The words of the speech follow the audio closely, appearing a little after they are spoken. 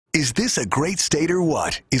Is This a Great State or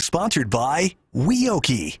What? Is sponsored by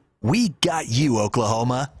Weoki. We got you,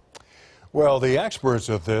 Oklahoma. Well, the experts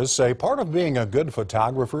of this say part of being a good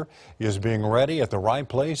photographer is being ready at the right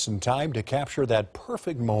place and time to capture that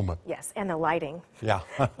perfect moment. Yes, and the lighting. Yeah.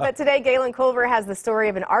 But today, Galen Culver has the story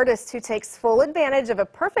of an artist who takes full advantage of a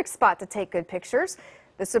perfect spot to take good pictures.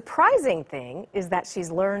 The surprising thing is that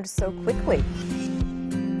she's learned so quickly.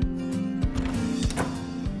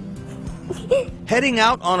 Heading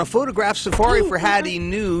out on a photograph safari for Hattie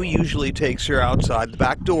New usually takes her outside the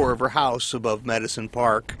back door of her house above Medicine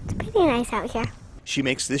Park. It's pretty nice out here. She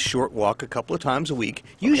makes this short walk a couple of times a week,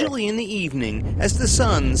 usually in the evening, as the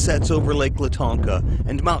sun sets over Lake Latonka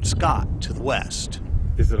and Mount Scott to the west.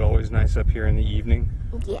 Is it always nice up here in the evening?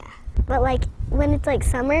 Yeah, but like when it's like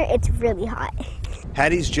summer, it's really hot.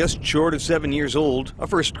 Hattie's just short of 7 years old, a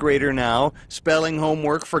first grader now, spelling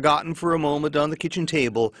homework forgotten for a moment on the kitchen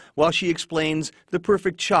table while she explains the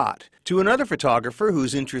perfect shot to another photographer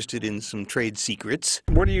who's interested in some trade secrets.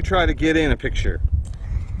 What do you try to get in a picture?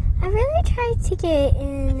 I really try to get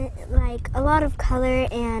in like a lot of color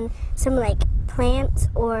and some like plants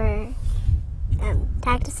or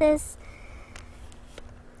cactuses.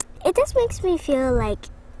 It just makes me feel like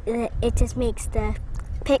it just makes the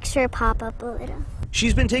picture pop up a little.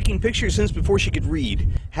 She's been taking pictures since before she could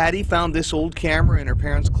read. Hattie found this old camera in her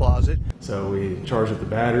parents' closet. So we charged up the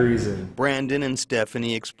batteries and... Brandon and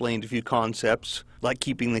Stephanie explained a few concepts, like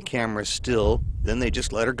keeping the camera still, then they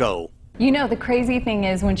just let her go. You know, the crazy thing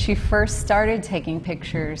is when she first started taking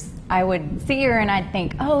pictures, I would see her and I'd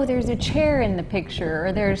think, oh, there's a chair in the picture,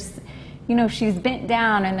 or there's, you know, she's bent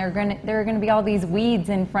down and there are gonna be all these weeds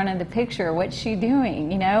in front of the picture. What's she doing,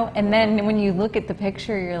 you know? And then when you look at the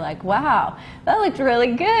picture, you're like, wow, that looked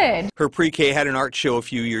really good. Her pre-K had an art show a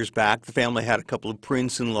few years back. The family had a couple of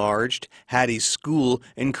prints enlarged. Hattie's school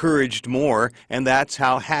encouraged more, and that's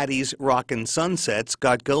how Hattie's Rockin' Sunsets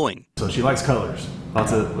got going. So she likes colors.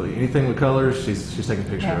 Lots of anything with colors, she's taking a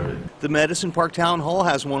picture of it. The Medicine Park Town Hall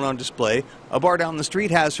has one on display. A bar down the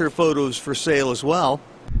street has her photos for sale as well.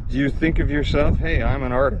 Do you think of yourself, hey, I'm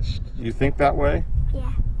an artist? Do you think that way?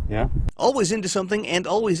 Yeah. Yeah? Always into something and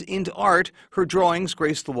always into art, her drawings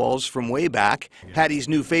grace the walls from way back. Hattie's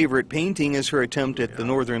new favorite painting is her attempt at the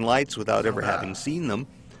Northern Lights without ever having seen them.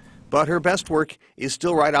 But her best work is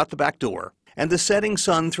still right out the back door. And the setting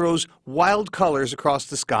sun throws wild colors across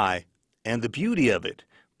the sky. And the beauty of it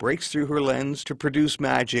breaks through her lens to produce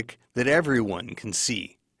magic that everyone can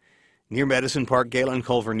see. Near Medicine Park, Galen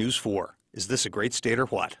Culver, News 4. Is this a great state or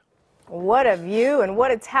what? What a view and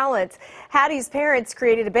what a talent. Hattie's parents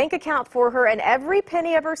created a bank account for her, and every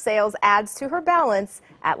penny of her sales adds to her balance.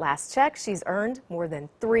 At last check, she's earned more than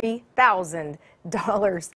 $3,000.